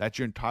Wolf, that's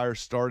your entire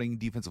starting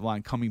defensive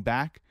line coming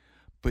back,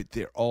 but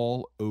they're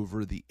all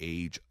over the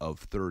age of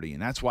 30.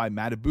 And that's why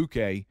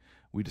Matabuke,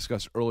 we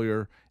discussed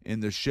earlier in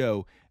the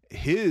show,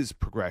 his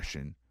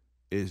progression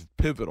is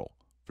pivotal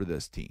for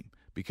this team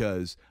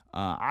because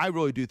I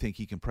really do think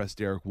he can press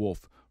Derek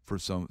Wolf for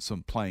some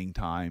playing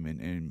time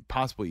and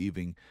possibly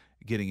even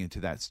getting into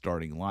that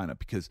starting lineup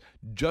because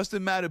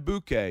Justin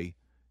Matabuke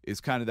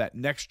is kind of that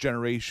next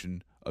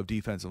generation of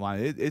defensive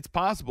line. It's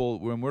possible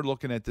when we're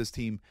looking at this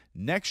team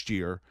next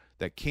year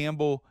that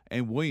Campbell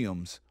and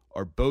Williams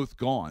are both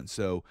gone.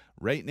 So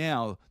right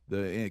now,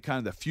 the kind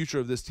of the future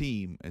of this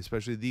team,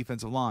 especially the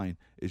defensive line,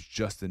 is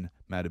Justin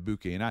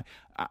Matabuke. And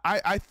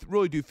I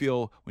really do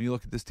feel when you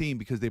look at this team,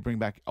 because they bring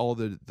back all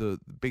the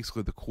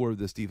basically the core of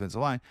this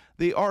defensive line,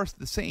 they are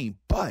the same.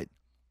 But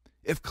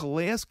if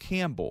Calais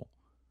Campbell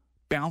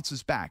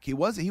bounces back, he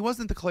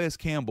wasn't the Calais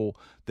Campbell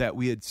that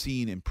we had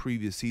seen in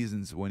previous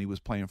seasons when he was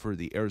playing for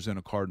the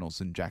Arizona Cardinals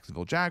and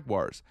Jacksonville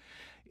Jaguars.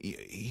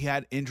 He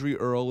had injury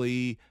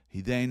early.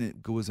 He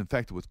then was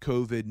infected with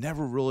COVID,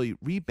 never really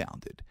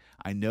rebounded.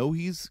 I know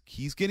he's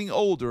getting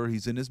older.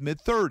 He's in his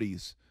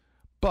mid-30s.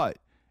 But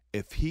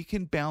if he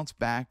can bounce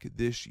back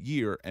this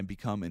year and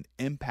become an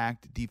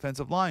impact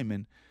defensive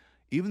lineman,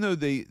 even though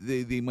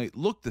they might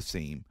look the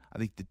same, I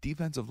think the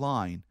defensive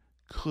line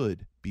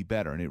could be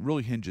better, and it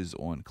really hinges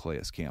on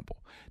Calais Campbell.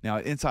 Now,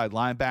 at inside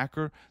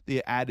linebacker,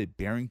 they added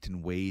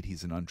Barrington Wade.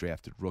 He's an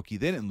undrafted rookie.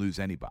 They didn't lose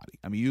anybody.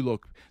 I mean, you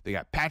look, they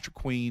got Patrick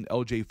Queen,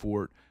 L.J.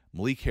 Fort,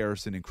 Malik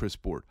Harrison, and Chris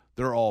Board.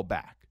 They're all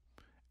back.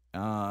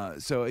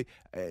 So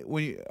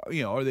when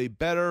are they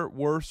better,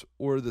 worse,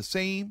 or the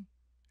same?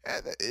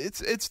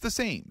 It's the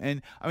same.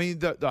 And I mean,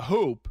 the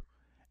hope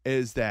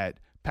is that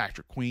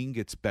Patrick Queen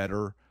gets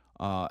better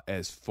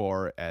as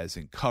far as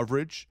in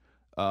coverage.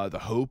 The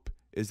hope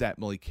is that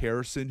Malik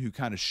Harrison, who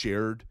kind of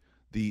shared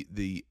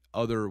the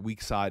other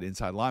weak side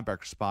inside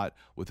linebacker spot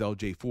with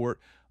L.J. Fort,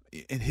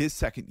 in his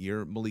second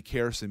year, Malik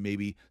Harrison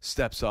maybe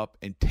steps up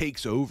and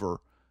takes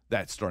over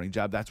that starting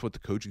job. That's what the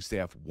coaching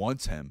staff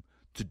wants him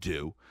to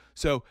do.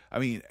 So, I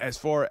mean, as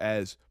far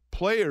as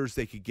players,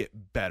 they could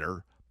get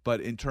better, but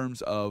in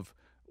terms of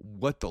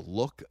what the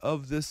look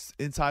of this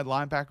inside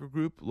linebacker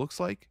group looks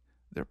like,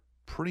 they're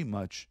pretty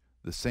much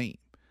the same.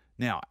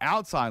 Now,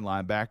 outside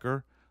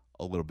linebacker,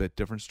 a little bit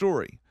different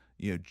story.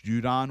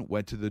 Judon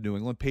went to the New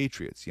England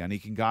Patriots.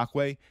 Yannick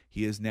Ngakoue,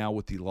 he is now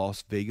with the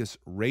Las Vegas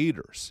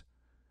Raiders.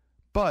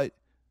 But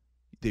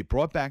they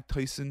brought back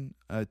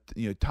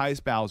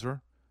Tyus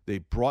Bowser. They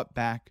brought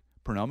back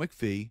Pernell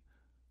McPhee.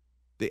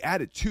 They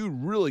added two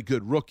really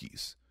good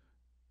rookies,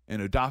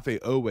 and Odafe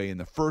Owe in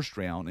the first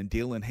round and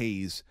Dalen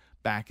Hayes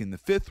back in the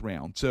fifth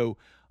round. So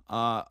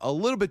a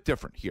little bit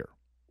different here.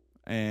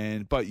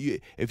 But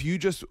if you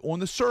just on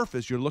the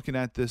surface, you're looking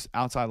at this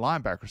outside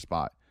linebacker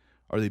spot,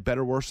 are they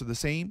better, worse, or the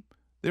same?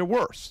 They're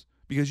worse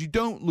because you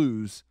don't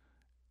lose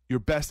your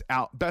best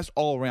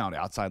all-around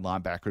outside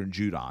linebacker in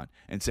Judon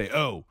and say,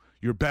 oh,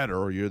 you're better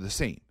or you're the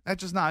same.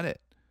 That's just not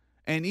it.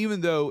 And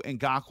even though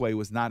Ngakoue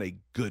was not a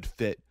good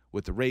fit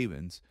with the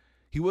Ravens,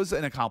 he was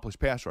an accomplished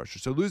pass rusher.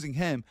 So losing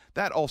him,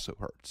 that also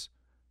hurts.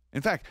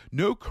 In fact,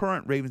 no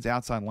current Ravens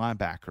outside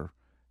linebacker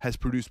has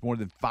produced more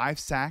than 5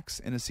 sacks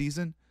in a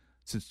season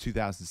since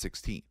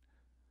 2016.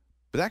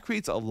 But that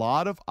creates a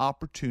lot of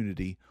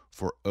opportunity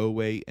for Owe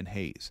and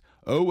Hayes.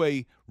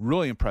 Owe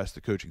really impressed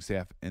the coaching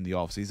staff in the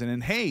offseason.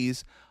 And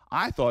Hayes,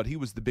 I thought he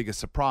was the biggest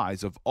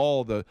surprise of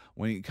all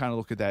when you kind of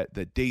look at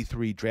the day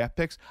 3 draft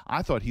picks,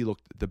 I thought he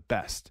looked the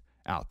best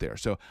out there.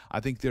 So I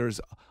think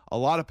there's a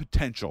lot of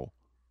potential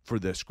for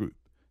this group.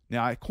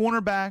 Now, at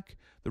cornerback,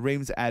 the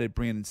Ravens added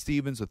Brandon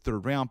Stevens, a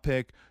 3rd-round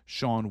pick,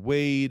 Sean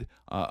Wade,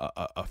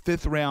 a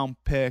 5th-round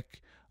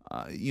pick.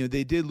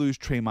 They did lose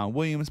Traymon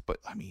Williams, but,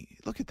 I mean,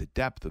 look at the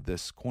depth of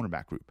this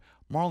cornerback group.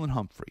 Marlon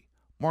Humphrey,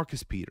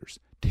 Marcus Peters,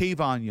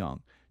 Tavon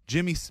Young,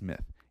 Jimmy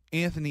Smith,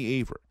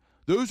 Anthony Averett.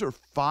 Those are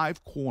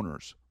 5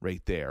 corners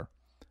right there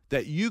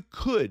that you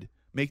could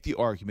make the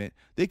argument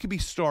they could be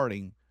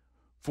starting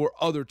for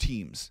other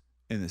teams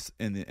in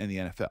the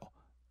NFL.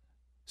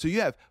 So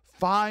you have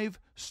 5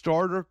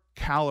 starter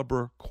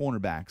caliber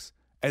cornerbacks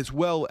as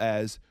well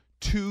as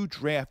 2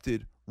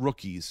 drafted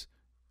rookies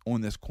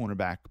on this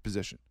cornerback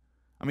position.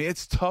 I mean,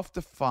 it's tough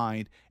to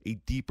find a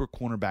deeper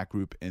cornerback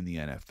group in the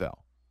NFL.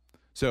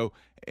 So,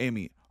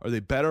 Amy, are they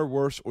better,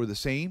 worse, or the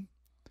same?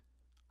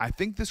 I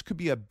think this could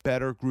be a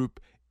better group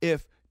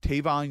if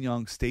Tavon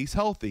Young stays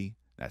healthy.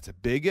 That's a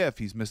big if.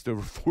 He's missed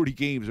over 40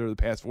 games over the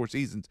past 4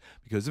 seasons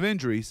because of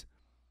injuries.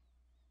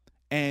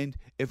 And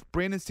if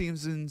Brandon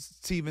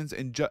Stevens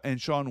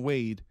and Sean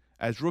Wade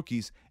as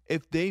rookies,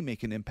 if they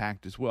make an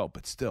impact as well.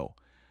 But still,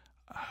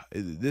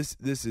 this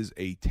is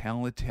a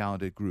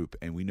talented group,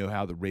 and we know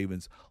how the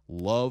Ravens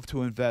love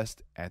to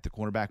invest at the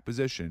cornerback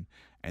position,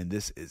 and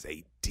this is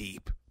a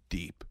deep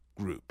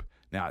group.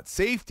 Now, at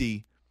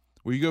safety,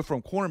 where you go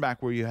from cornerback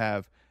where you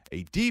have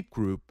a deep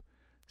group,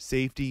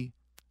 safety,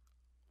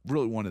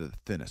 really one of the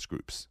thinnest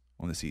groups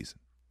on the season,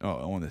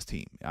 on this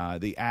team.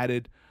 They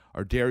added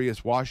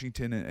Darius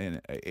Washington,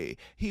 and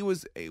he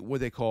was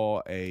what they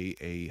call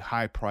a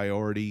high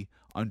priority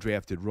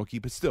undrafted rookie,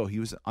 but still he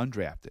was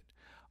undrafted.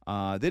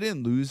 They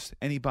didn't lose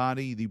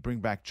anybody. They bring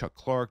back Chuck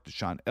Clark,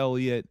 Deshaun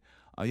Elliott.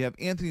 You have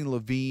Anthony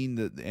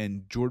Levine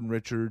and Jordan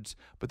Richards,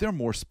 but they're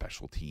more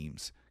special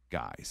teams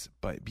guys.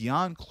 But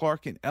beyond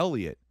Clark and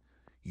Elliott,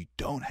 you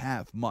don't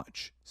have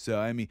much. So,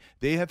 I mean,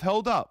 they have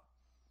held up.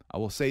 I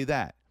will say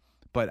that.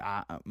 But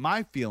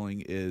my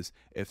feeling is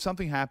if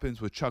something happens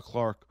with Chuck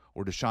Clark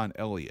or Deshaun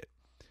Elliott,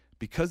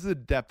 because of the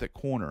depth at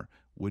corner,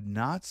 would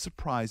not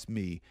surprise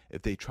me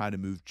if they try to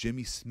move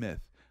Jimmy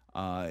Smith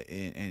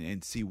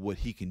and see what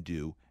he can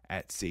do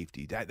at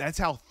safety. That's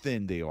how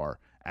thin they are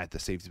at the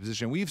safety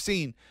position. We've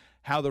seen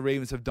how the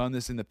Ravens have done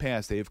this in the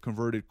past. They have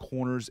converted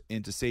corners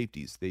into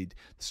safeties. They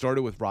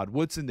started with Rod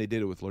Woodson. They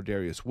did it with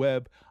Lardarius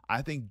Webb.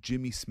 I think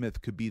Jimmy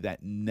Smith could be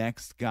that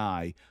next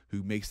guy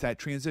who makes that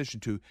transition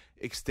to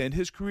extend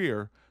his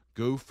career,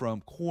 go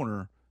from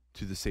corner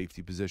to the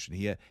safety position.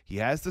 He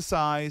has the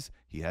size.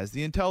 He has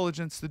the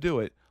intelligence to do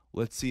it.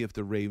 Let's see if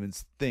the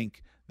Ravens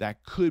think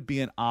that could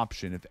be an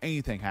option if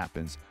anything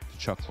happens to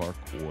Chuck Clark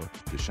or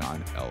Deshaun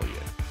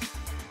Elliott.